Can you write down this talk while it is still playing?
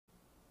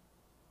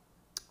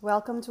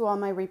Welcome to all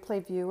my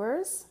replay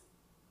viewers.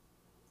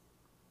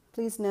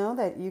 Please know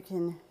that you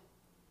can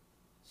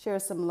share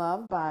some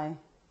love by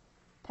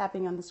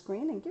tapping on the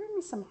screen and giving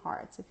me some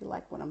hearts if you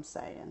like what I'm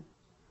saying,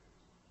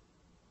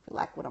 if you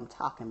like what I'm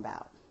talking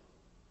about.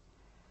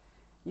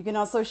 You can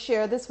also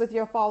share this with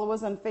your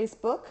followers on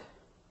Facebook,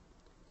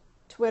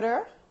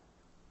 Twitter,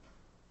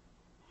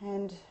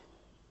 and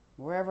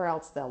wherever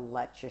else they'll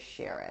let you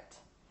share it.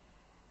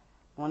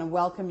 I want to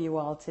welcome you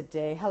all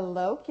today.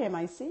 Hello, Kim,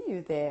 I see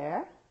you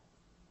there.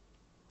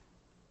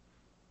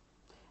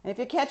 And if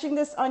you're catching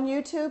this on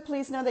YouTube,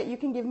 please know that you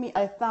can give me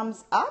a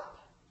thumbs up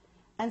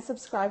and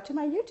subscribe to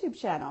my YouTube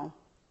channel.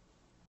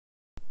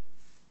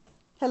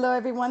 Hello,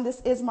 everyone.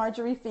 This is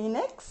Marjorie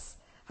Phoenix.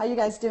 How you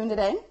guys doing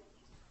today?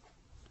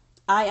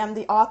 I am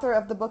the author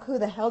of the book, Who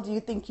the Hell Do You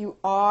Think You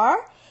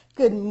Are?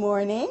 Good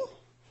morning.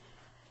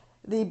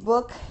 The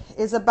book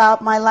is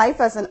about my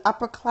life as an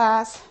upper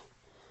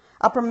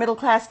middle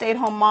class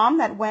stay-at-home mom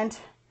that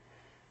went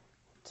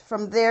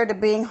from there to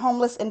being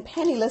homeless and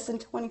penniless in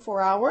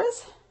 24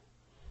 hours.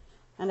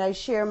 And I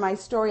share my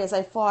story as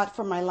I fought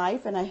for my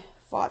life and I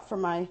fought for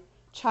my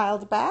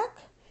child back,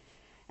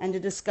 and the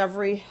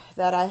discovery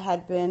that I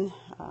had been,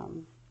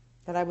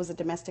 that I was a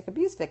domestic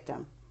abuse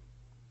victim.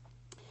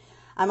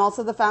 I'm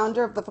also the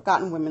founder of the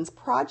Forgotten Women's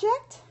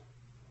Project.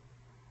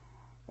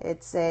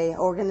 It's an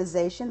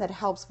organization that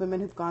helps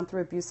women who've gone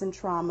through abuse and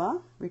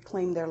trauma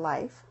reclaim their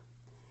life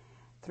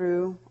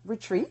through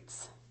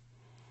retreats.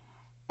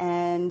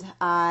 And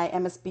I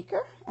am a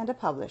speaker and a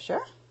publisher.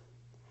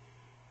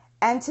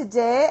 And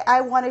today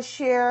I want to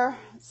share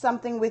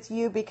something with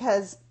you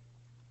because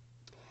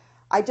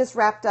I just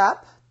wrapped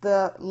up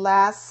the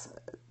last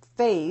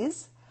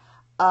phase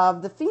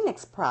of the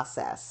Phoenix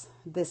process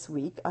this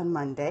week on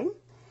Monday.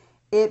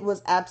 It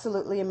was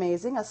absolutely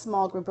amazing. A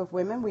small group of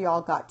women, we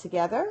all got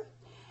together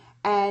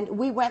and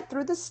we went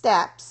through the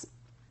steps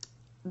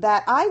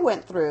that I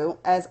went through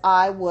as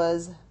I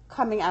was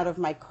coming out of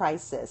my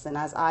crisis and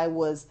as I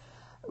was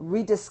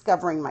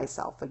rediscovering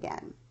myself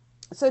again.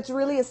 So it's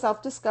really a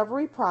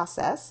self-discovery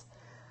process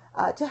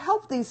to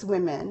help these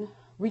women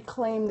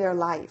reclaim their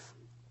life,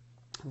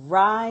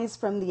 rise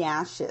from the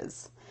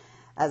ashes,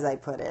 as I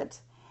put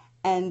it.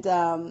 And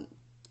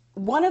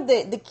one of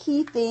the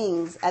key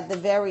things at the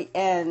very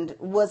end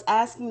was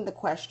asking the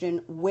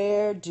question,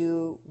 where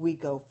do we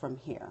go from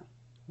here?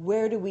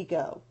 Where do we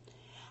go?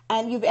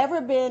 And you've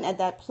ever been at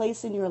that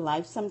place in your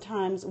life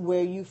sometimes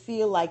where you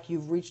feel like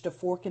you've reached a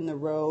fork in the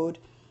road,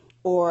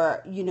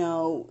 or, you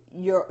know,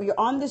 you're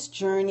on this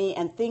journey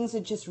and things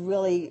are just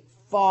really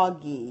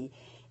foggy.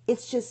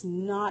 It's just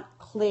not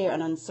clear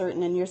and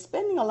uncertain. And you're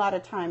spending a lot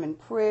of time in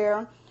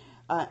prayer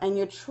and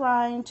you're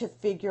trying to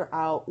figure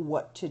out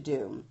what to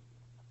do.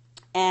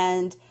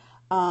 And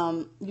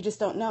you just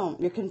don't know.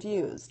 You're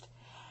confused.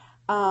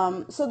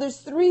 So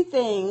there's three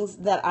things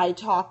that I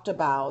talked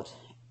about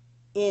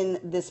in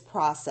this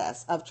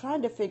process of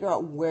trying to figure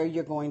out where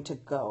you're going to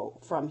go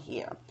from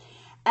here.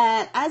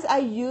 And as I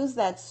use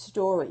that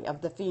story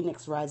of the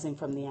phoenix rising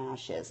from the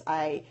ashes,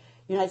 I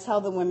tell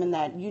the women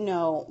that,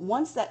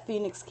 once that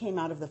phoenix came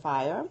out of the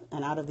fire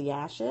and out of the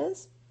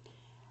ashes,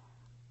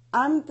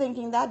 I'm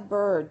thinking that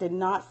bird did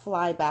not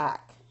fly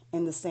back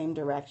in the same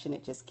direction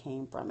it just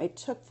came from. It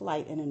took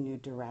flight in a new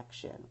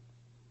direction.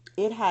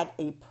 It had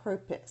a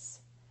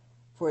purpose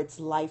for its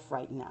life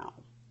right now.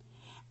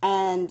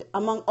 And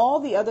among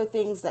all the other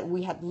things that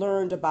we had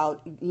learned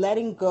about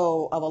letting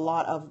go of a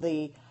lot of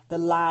the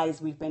lies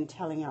we've been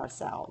telling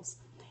ourselves,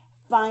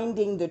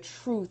 finding the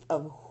truth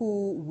of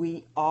who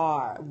we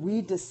are,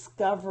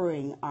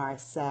 rediscovering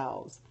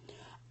ourselves.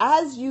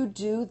 As you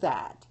do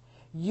that,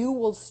 you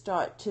will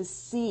start to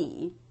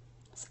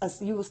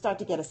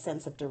get a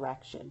sense of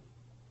direction.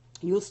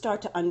 You'll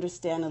start to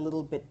understand a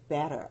little bit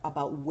better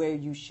about where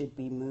you should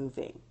be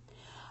moving.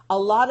 A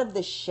lot of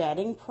the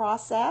shedding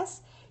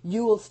process,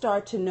 you will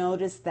start to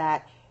notice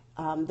that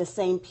the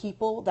same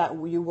people that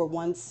you were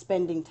once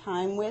spending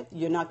time with,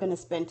 you're not going to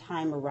spend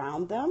time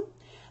around them.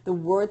 The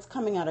words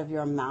coming out of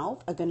your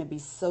mouth are going to be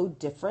so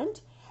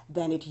different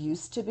than it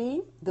used to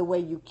be. The way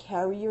you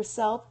carry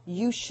yourself,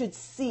 you should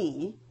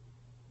see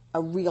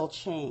a real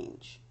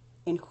change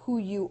in who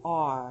you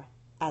are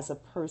as a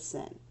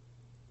person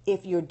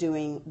if you're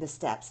doing the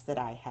steps that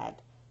I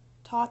had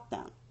taught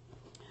them.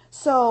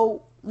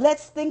 So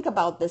let's think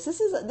about this.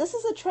 This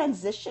is a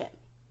transition.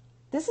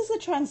 This is a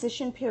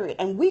transition period,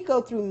 and we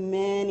go through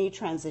many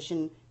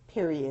transition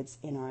periods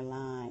in our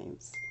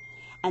lives,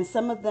 and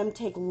some of them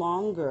take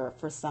longer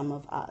for some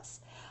of us.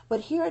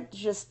 But here are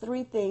just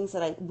three things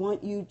that I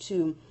want you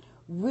to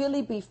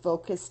really be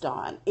focused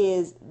on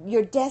is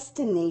your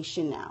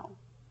destination now.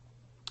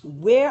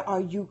 Where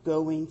are you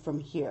going from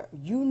here?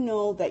 You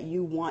know that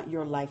you want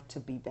your life to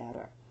be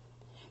better.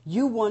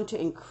 You want to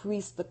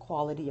increase the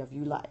quality of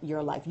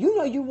your life. You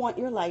know you want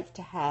your life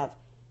to have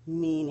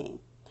meaning.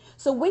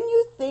 So when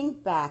you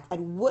think back at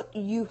what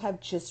you have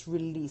just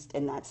released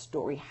in that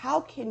story, how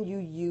can you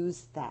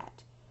use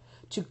that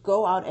to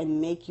go out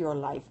and make your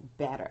life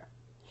better?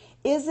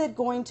 Is it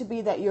going to be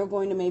that you're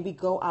going to maybe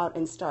go out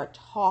and start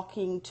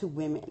talking to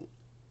women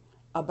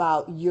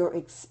about your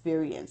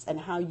experience and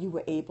how you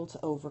were able to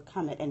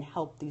overcome it and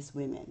help these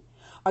women?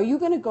 Are you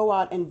going to go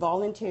out and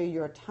volunteer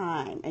your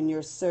time and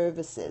your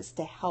services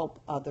to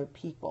help other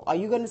people? Are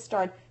you going to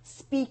start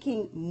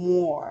speaking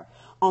more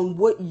on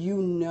what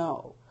you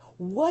know?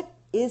 What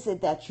is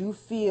it that you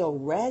feel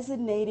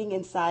resonating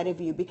inside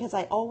of you? Because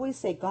I always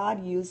say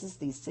God uses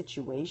these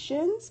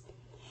situations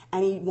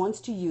and he wants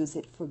to use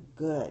it for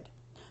good.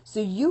 So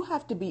you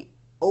have to be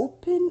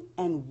open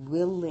and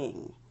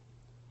willing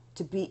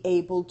to be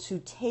able to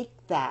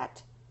take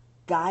that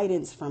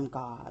guidance from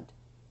God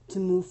to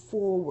move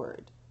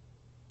forward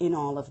in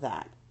all of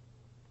that.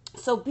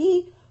 So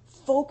be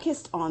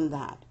focused on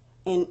that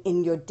and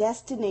in your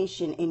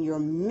destination, in your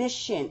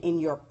mission, in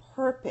your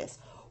purpose.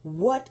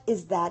 What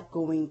is that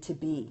going to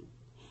be?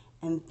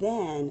 And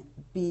then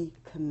be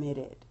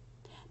committed.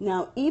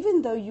 Now,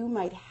 even though you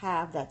might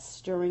have that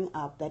stirring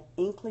up, that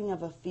inkling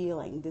of a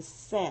feeling, this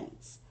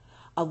sense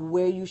of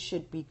where you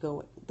should be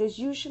going, there's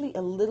usually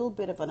a little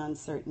bit of an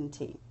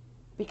uncertainty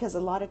because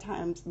a lot of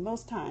times,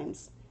 most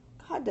times,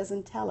 God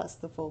doesn't tell us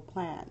the full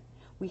plan.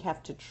 We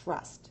have to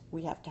trust.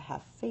 We have to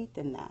have faith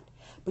in that.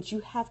 But you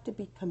have to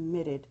be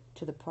committed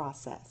to the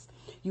process.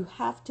 You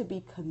have to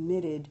be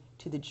committed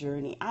to the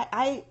journey.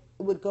 I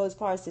would go as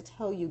far as to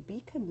tell you,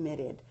 be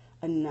committed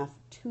enough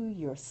to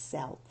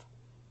yourself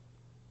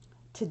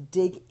to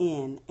dig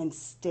in and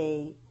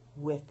stay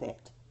with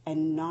it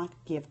and not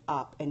give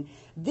up. And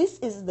this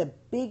is the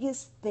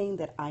biggest thing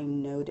that I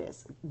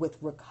notice with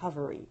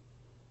recovery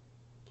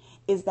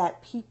is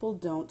that people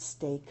don't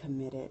stay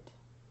committed.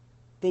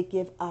 They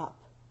give up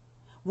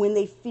when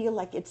they feel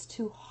like it's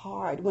too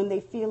hard, when they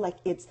feel like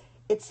it's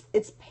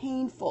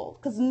painful,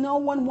 because no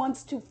one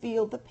wants to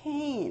feel the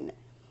pain.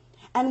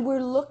 And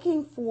we're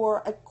looking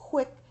for a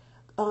quick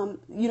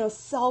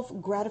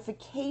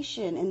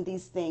self-gratification in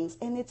these things,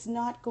 and it's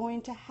not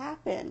going to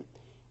happen.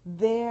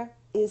 There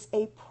is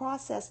a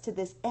process to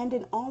this, and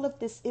in all of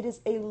this, it is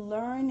a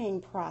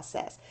learning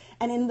process.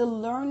 And in the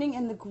learning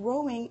and the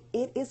growing,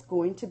 it is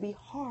going to be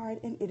hard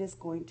and it is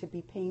going to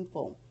be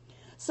painful.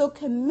 So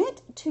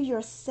commit to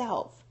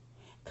yourself.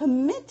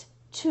 Commit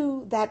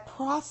to that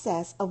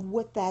process of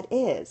what that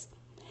is.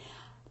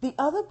 The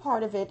other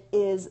part of it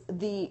is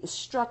the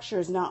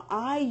structures. Now,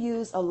 I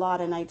use a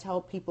lot, and I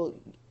tell people,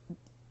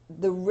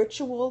 the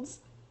rituals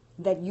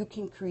that you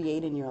can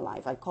create in your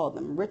life. I call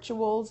them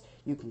rituals.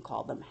 You can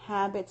call them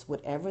habits,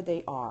 whatever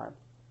they are.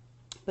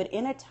 But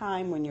in a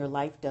time when your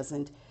life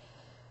doesn't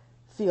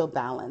feel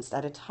balanced,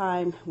 at a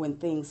time when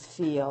things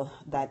feel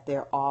that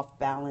they're off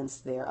balance,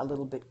 they're a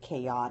little bit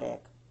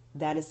chaotic,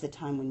 that is the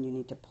time when you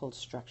need to pull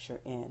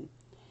structure in.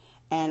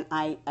 And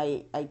I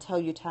tell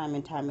you time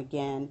and time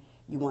again,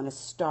 you want to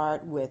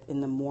start with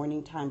in the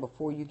morning time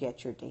before you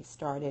get your day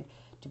started,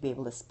 to be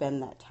able to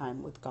spend that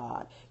time with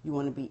God. You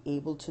want to be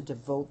able to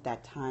devote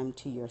that time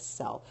to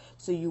yourself.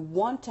 So you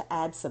want to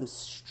add some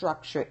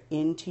structure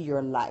into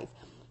your life.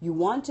 You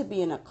want to be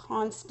in a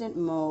constant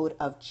mode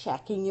of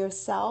checking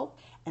yourself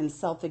and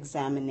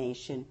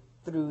self-examination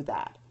through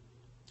that.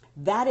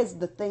 That is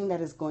the thing that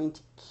is going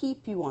to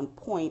keep you on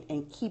point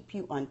and keep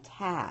you on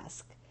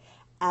task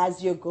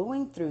as you're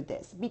going through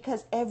this.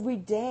 Because every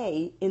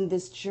day in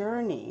this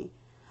journey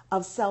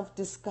of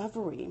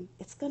self-discovery,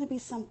 it's going to be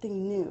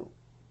something new.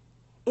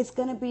 It's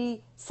going to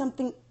be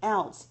something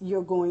else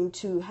you're going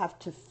to have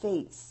to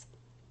face.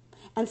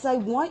 And so I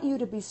want you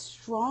to be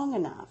strong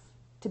enough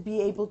to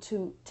be able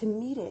to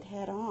meet it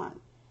head on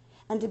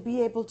and to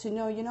be able to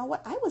know, you know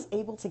what, I was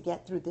able to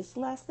get through this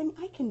last thing.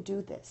 I can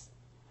do this.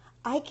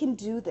 I can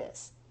do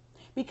this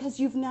because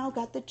you've now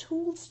got the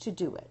tools to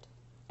do it.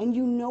 And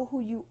you know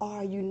who you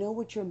are. You know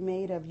what you're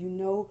made of. You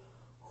know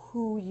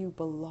who you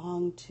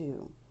belong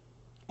to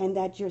and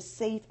that you're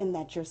safe and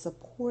that you're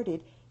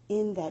supported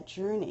in that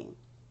journey.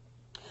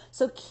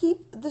 So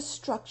keep the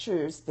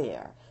structures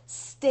there.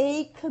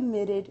 Stay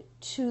committed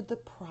to the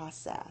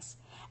process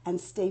and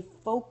stay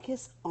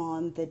focused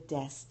on the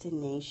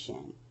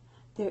destination.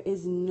 There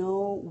is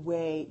no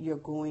way you're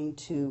going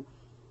to,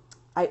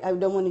 I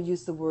don't want to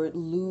use the word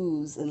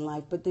lose in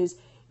life, but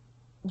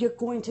you're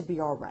going to be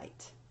all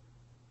right.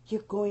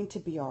 You're going to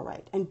be all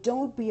right. And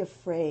don't be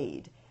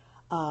afraid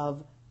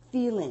of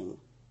feeling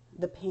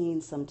the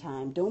pain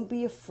sometime. Don't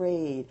be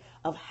afraid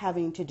of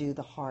having to do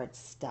the hard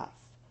stuff.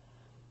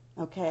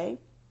 Okay?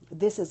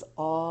 This is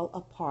all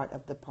a part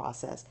of the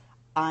process.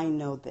 I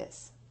know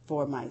this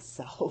for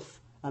myself.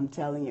 I'm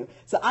telling you.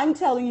 So I'm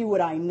telling you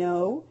what I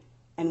know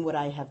and what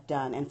I have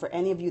done. And for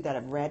any of you that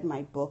have read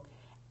my book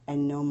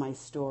and know my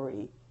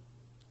story,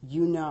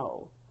 you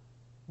know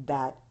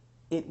that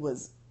it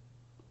was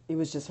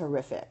just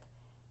horrific.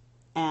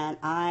 And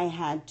I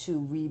had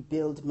to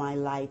rebuild my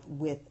life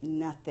with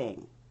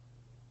nothing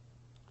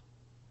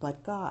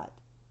but God.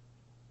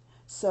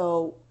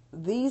 So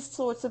these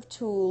sorts of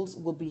tools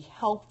will be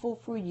helpful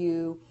for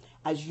you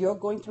as you're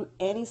going through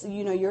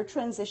your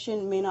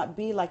transition may not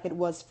be like it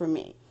was for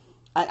me.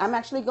 I'm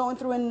actually going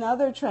through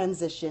another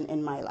transition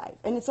in my life,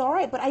 and it's all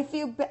right, but I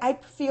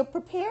feel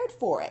prepared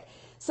for it.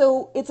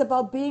 So it's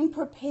about being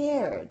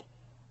prepared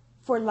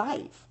for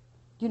life.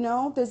 You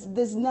know,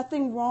 there's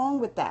nothing wrong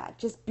with that.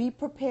 Just be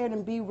prepared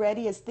and be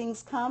ready as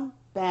things come.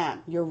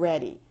 Bam, you're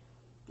ready.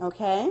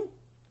 Okay?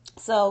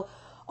 So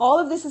all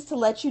of this is to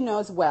let you know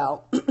as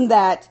well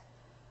that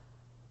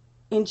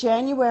in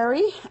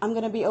January, I'm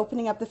going to be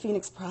opening up the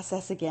Phoenix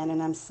process again,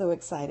 and I'm so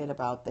excited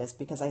about this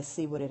because I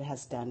see what it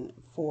has done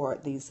for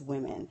these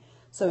women.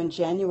 So in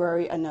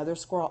January, another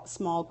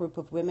small group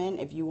of women.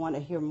 If you want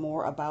to hear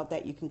more about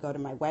that, you can go to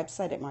my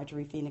website at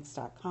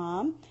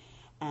marjoriephoenix.com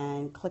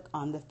and click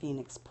on the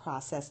Phoenix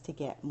process to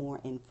get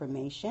more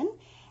information.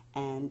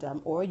 And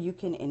or you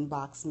can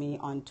inbox me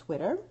on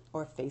Twitter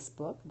or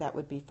Facebook. That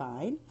would be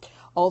fine.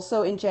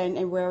 Also in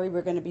January,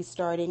 we're going to be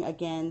starting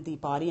again the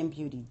Body and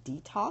Beauty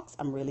Detox.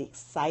 I'm really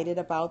excited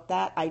about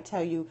that. I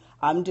tell you,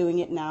 I'm doing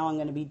it now. I'm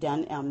going to be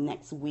done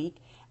next week,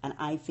 and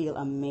I feel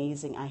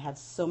amazing. I have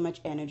so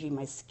much energy.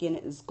 My skin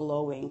is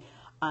glowing.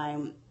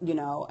 And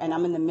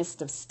I'm in the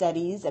midst of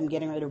studies. I'm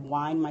getting ready to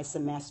wind my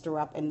semester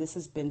up, and this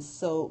has been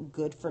so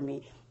good for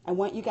me. I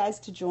want you guys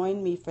to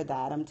join me for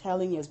that. I'm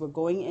telling you, as we're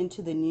going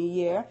into the new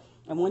year,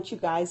 I want you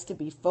guys to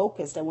be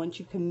focused. I want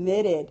you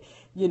committed.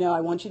 I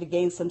want you to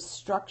gain some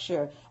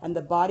structure. And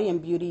the Body and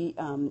Beauty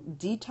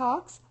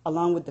Detox,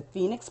 along with the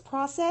Phoenix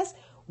process,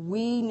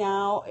 we're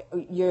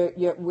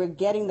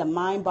getting the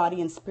mind,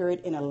 body, and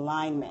spirit in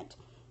alignment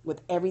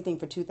with everything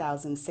for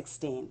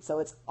 2016. So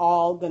it's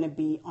all going to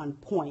be on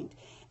point.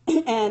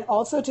 And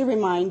also to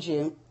remind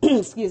you,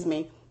 excuse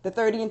me, the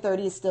 30 and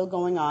 30 is still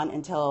going on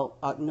until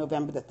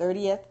November the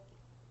 30th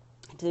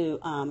to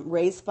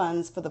raise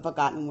funds for the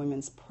Forgotten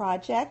Women's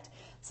Project.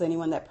 So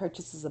anyone that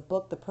purchases a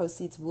book, the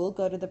proceeds will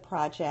go to the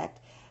project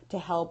to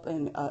help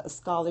in a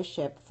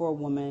scholarship for a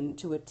woman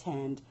to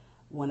attend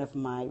one of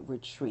my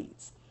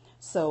retreats.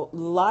 So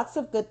lots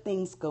of good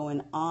things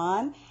going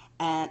on.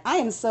 And I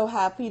am so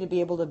happy to be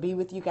able to be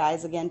with you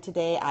guys again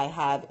today. I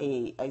have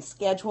a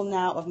schedule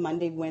now of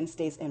Monday,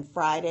 Wednesdays, and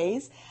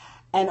Fridays.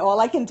 And all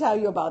I can tell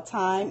you about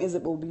time is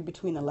it will be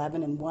between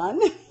 11 and 1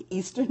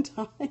 Eastern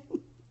time.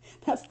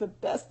 That's the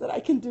best that I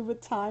can do with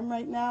time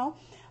right now.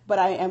 But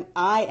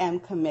I am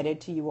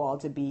committed to you all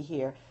to be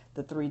here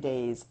the 3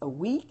 days a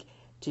week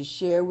to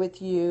share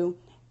with you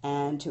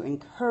and to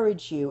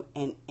encourage you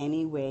in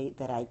any way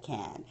that I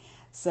can.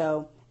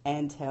 So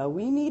until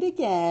we meet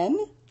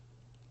again,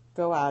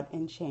 go out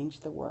and change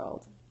the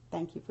world.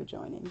 Thank you for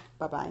joining.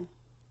 Bye-bye.